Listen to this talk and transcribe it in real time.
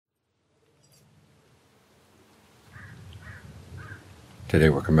Today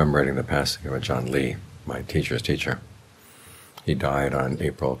we're commemorating the passing of Ajaan, my teacher's teacher. He died on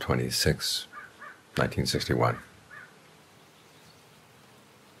April 26, 1961.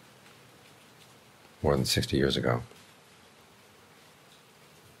 More than 60 years ago.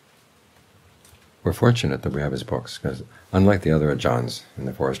 We're fortunate that we have his books, because unlike the other Ajaans in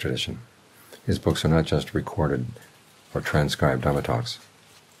the forest tradition, his books are not just recorded or transcribed Dhamma talks.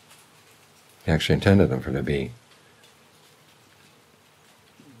 He actually intended them to be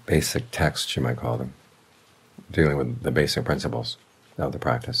basic texts, you might call them, dealing with the basic principles of the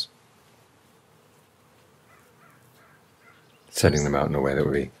practice, setting them out in a way that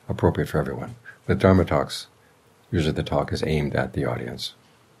would be appropriate for everyone. With Dharma talks, usually the talk is aimed at the audience,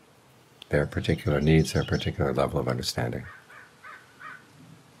 their particular needs, their particular level of understanding.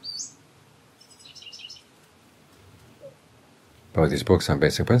 But with these books on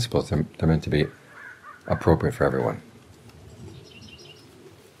basic principles, they're meant to be appropriate for everyone.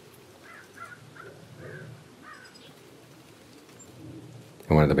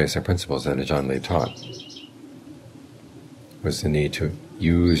 And one of the basic principles that Ajaan taught was the need to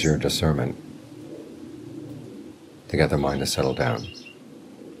use your discernment to get the mind to settle down.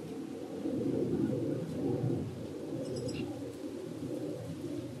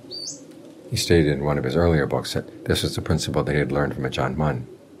 He stated in one of his earlier books that this was the principle that he had learned from Ajaan Mun.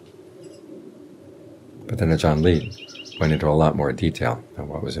 But then Ajaan went into a lot more detail on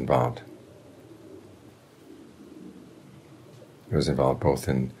what was involved. It was involved both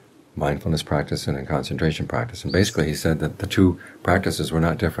in mindfulness practice and in concentration practice. And basically he said that the two practices were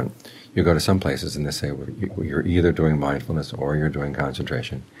not different. You go to some places and they say, well, you're either doing mindfulness or you're doing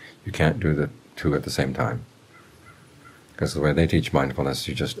concentration. You can't do the two at the same time. Because the way they teach mindfulness,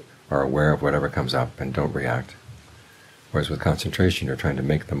 you just are aware of whatever comes up and don't react. Whereas with concentration, you're trying to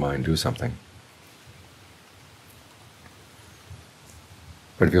make the mind do something.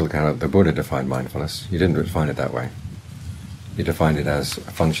 But if you look at how the Buddha defined mindfulness, he didn't define it that way. You define it as a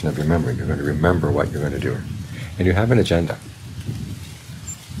function of your memory. You're going to remember what you're going to do. And you have an agenda.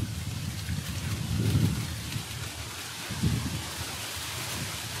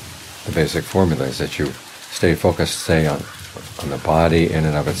 The basic formula is that you stay focused, say, on the body in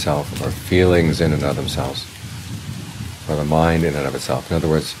and of itself, or feelings in and of themselves, or the mind in and of itself. In other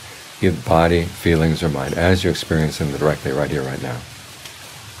words, either body, feelings, or mind, as you experience them directly, right here, right now.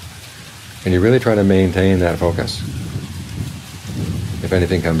 And you really try to maintain that focus. If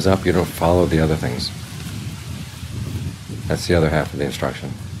anything comes up, you don't follow the other things. That's the other half of the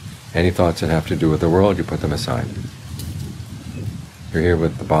instruction. Any thoughts that have to do with the world, you put them aside. You're here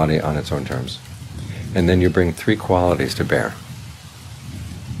with the body on its own terms. And then you bring three qualities to bear.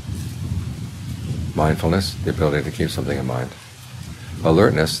 Mindfulness, the ability to keep something in mind.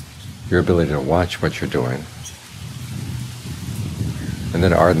 Alertness, your ability to watch what you're doing. And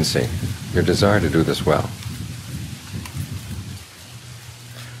then ardency, your desire to do this well.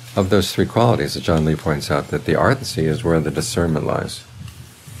 Of those three qualities, Ajaan points out that the ardency is where the discernment lies.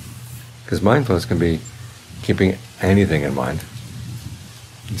 Because mindfulness can be keeping anything in mind.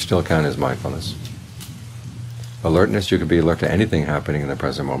 It still count as mindfulness. Alertness, you can be alert to anything happening in the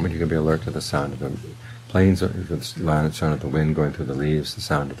present moment. You can be alert to the sound of the planes, the sound of the wind going through the leaves, the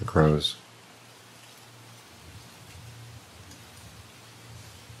sound of the crows.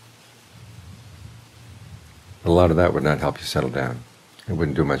 But a lot of that would not help you settle down. It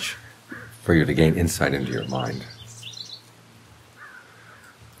wouldn't do much for you to gain insight into your mind.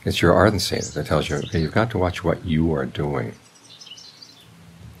 It's your ardency that tells you, okay, you've got to watch what you are doing.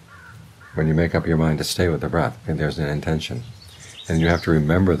 When you make up your mind to stay with the breath, okay, there's an intention. And you have to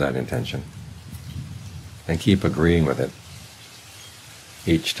remember that intention and keep agreeing with it.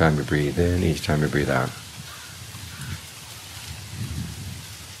 Each time you breathe in, each time you breathe out.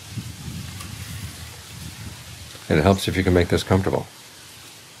 And it helps if you can make this comfortable.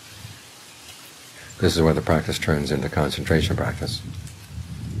 This is where the practice turns into concentration practice.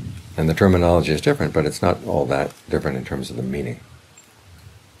 And the terminology is different, but it's not all that different in terms of the meaning.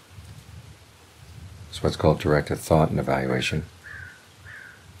 It's what's called directed thought and evaluation.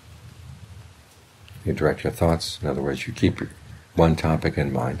 You direct your thoughts, in other words, you keep one topic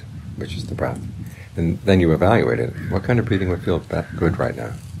in mind, which is the breath. And then you evaluate it. What kind of breathing would feel good right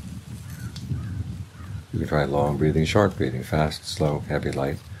now? You can try long breathing, short breathing, fast, slow, heavy,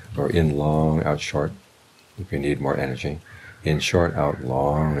 light, or in long, out short, if you need more energy. In short, out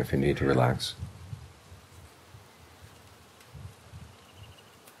long, if you need to relax.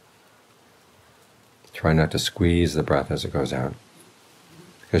 Try not to squeeze the breath as it goes out,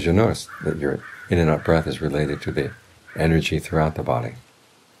 because you'll notice that your in and out breath is related to the energy throughout the body.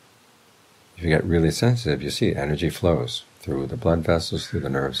 If you get really sensitive, you see energy flows. through the blood vessels, through the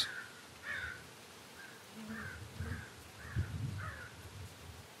nerves.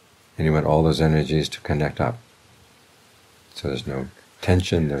 And you want all those energies to connect up. So there's no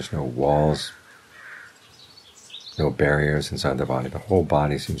tension, there's no walls, no barriers inside the body. The whole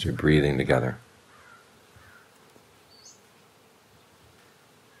body seems to be breathing together.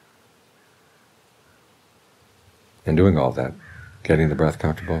 And doing all that, getting the breath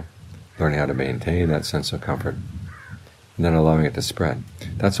comfortable, learning how to maintain that sense of comfort, and then allowing it to spread.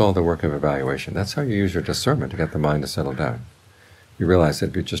 That's all the work of evaluation. That's how you use your discernment to get the mind to settle down. You realize that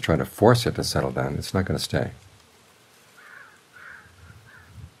if you just try to force it to settle down, it's not going to stay.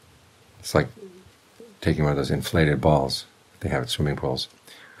 It's like taking one of those inflated balls they have at swimming pools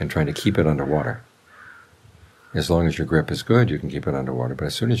and trying to keep it underwater. As long as your grip is good, you can keep it underwater, but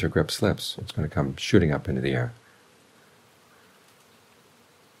as soon as your grip slips, it's going to come shooting up into the air.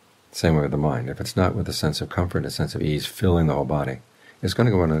 Same way with the mind. If it's not with a sense of comfort, a sense of ease filling the whole body, it's going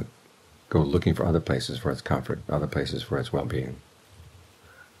to want to go looking for other places for its comfort, other places for its well-being.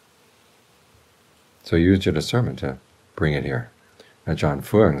 So use your discernment to bring it here. Ajaan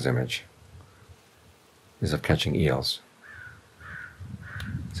Fuang's image is of catching eels.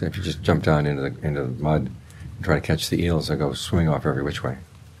 So if you just jump down into the mud and try to catch the eels, they'll go swing off every which way.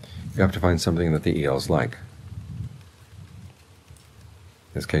 You have to find something that the eels like.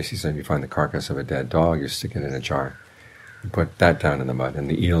 In this case, he said you find the carcass of a dead dog, you stick it in a jar, you put that down in the mud, and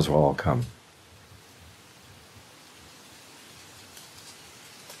the eels will all come.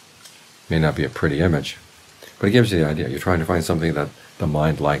 May not be a pretty image, but it gives you the idea. You're trying to find something that the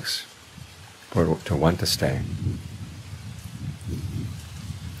mind likes, or to want to stay.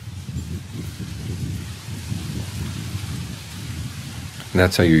 And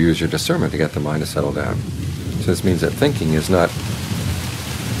that's how you use your discernment to get the mind to settle down. So this means that thinking is not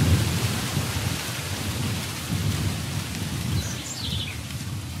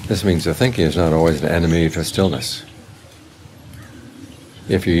always an enemy to stillness.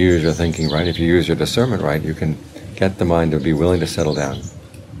 If you use your thinking right, if you use your discernment right, you can get the mind to be willing to settle down.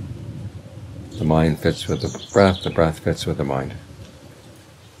 The mind fits with the breath fits with the mind.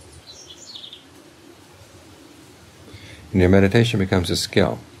 And your meditation becomes a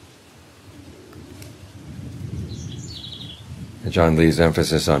skill. Ajaan Lee's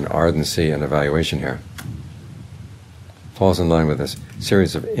emphasis on ardency and evaluation here falls in line with this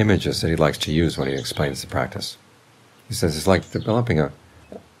series of images that he likes to use when he explains the practice. He says it's like developing a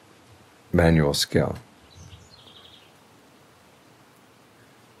manual skill.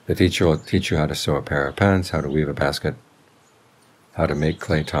 The teacher will teach you how to sew a pair of pants, how to weave a basket, how to make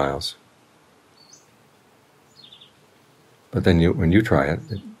clay tiles. But then when you try it,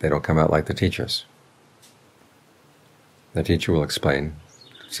 they don't come out like the teachers. The teacher will explain,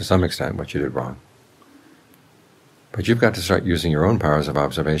 to some extent, what you did wrong. But you've got to start using your own powers of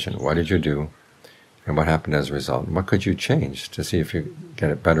observation. What did you do, and what happened as a result? And what could you change to see if you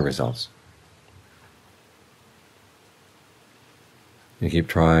get better results? You keep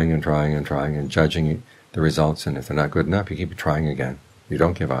trying and trying and trying and judging the results, and if they're not good enough, you keep trying again. You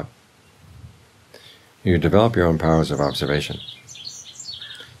don't give up. You develop your own powers of observation.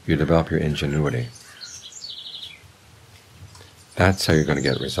 You develop your ingenuity. That's how you're going to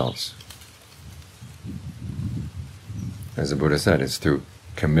get results. As the Buddha said, it's through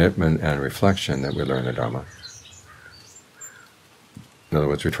commitment and reflection that we learn the Dhamma. In other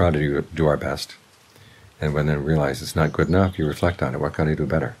words, we try to do our best, and when then realize it's not good enough, you reflect on it. What can I do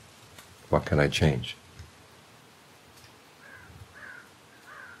better? What can I change?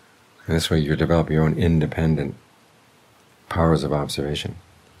 And this way you develop your own independent powers of observation.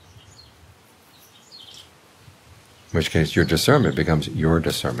 In which case your discernment becomes your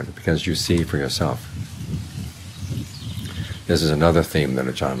discernment, because you see for yourself. This is another theme that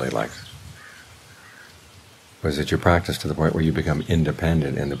Ajaan Lee likes, was that you practice to the point where you become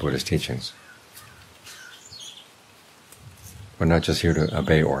independent in the Buddhist teachings. We're not just here to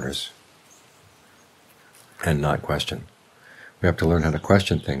obey orders and not question. We have to learn how to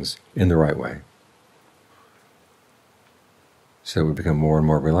question things in the right way, so that we become more and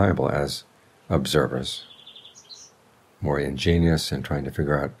more reliable as observers, more ingenious in trying to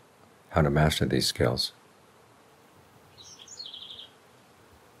figure out how to master these skills.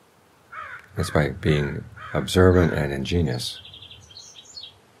 It's by being observant and ingenious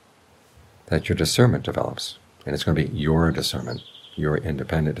that your discernment develops, and it's going to be your discernment, your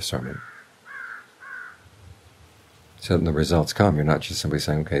independent discernment. So when the results come, you're not just simply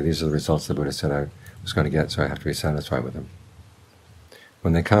saying, okay, these are the results the Buddha said I was going to get, so I have to be satisfied with them.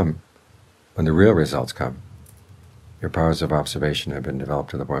 When they come, when the real results come, your powers of observation have been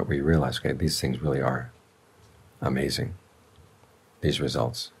developed to the point where you realize, okay, these things really are amazing. these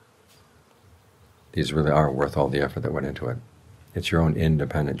results. These really are worth all the effort that went into it. It's your own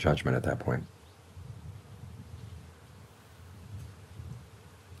independent judgment at that point.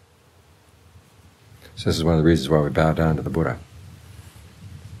 So this is one of the reasons why we bow down to the Buddha,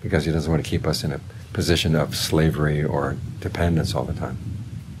 because he doesn't want to keep us in a position of slavery or dependence all the time.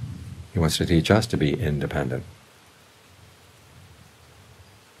 He wants to teach us to be independent.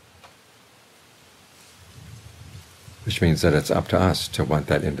 Which means that it's up to us to want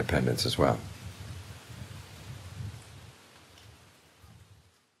that independence as well.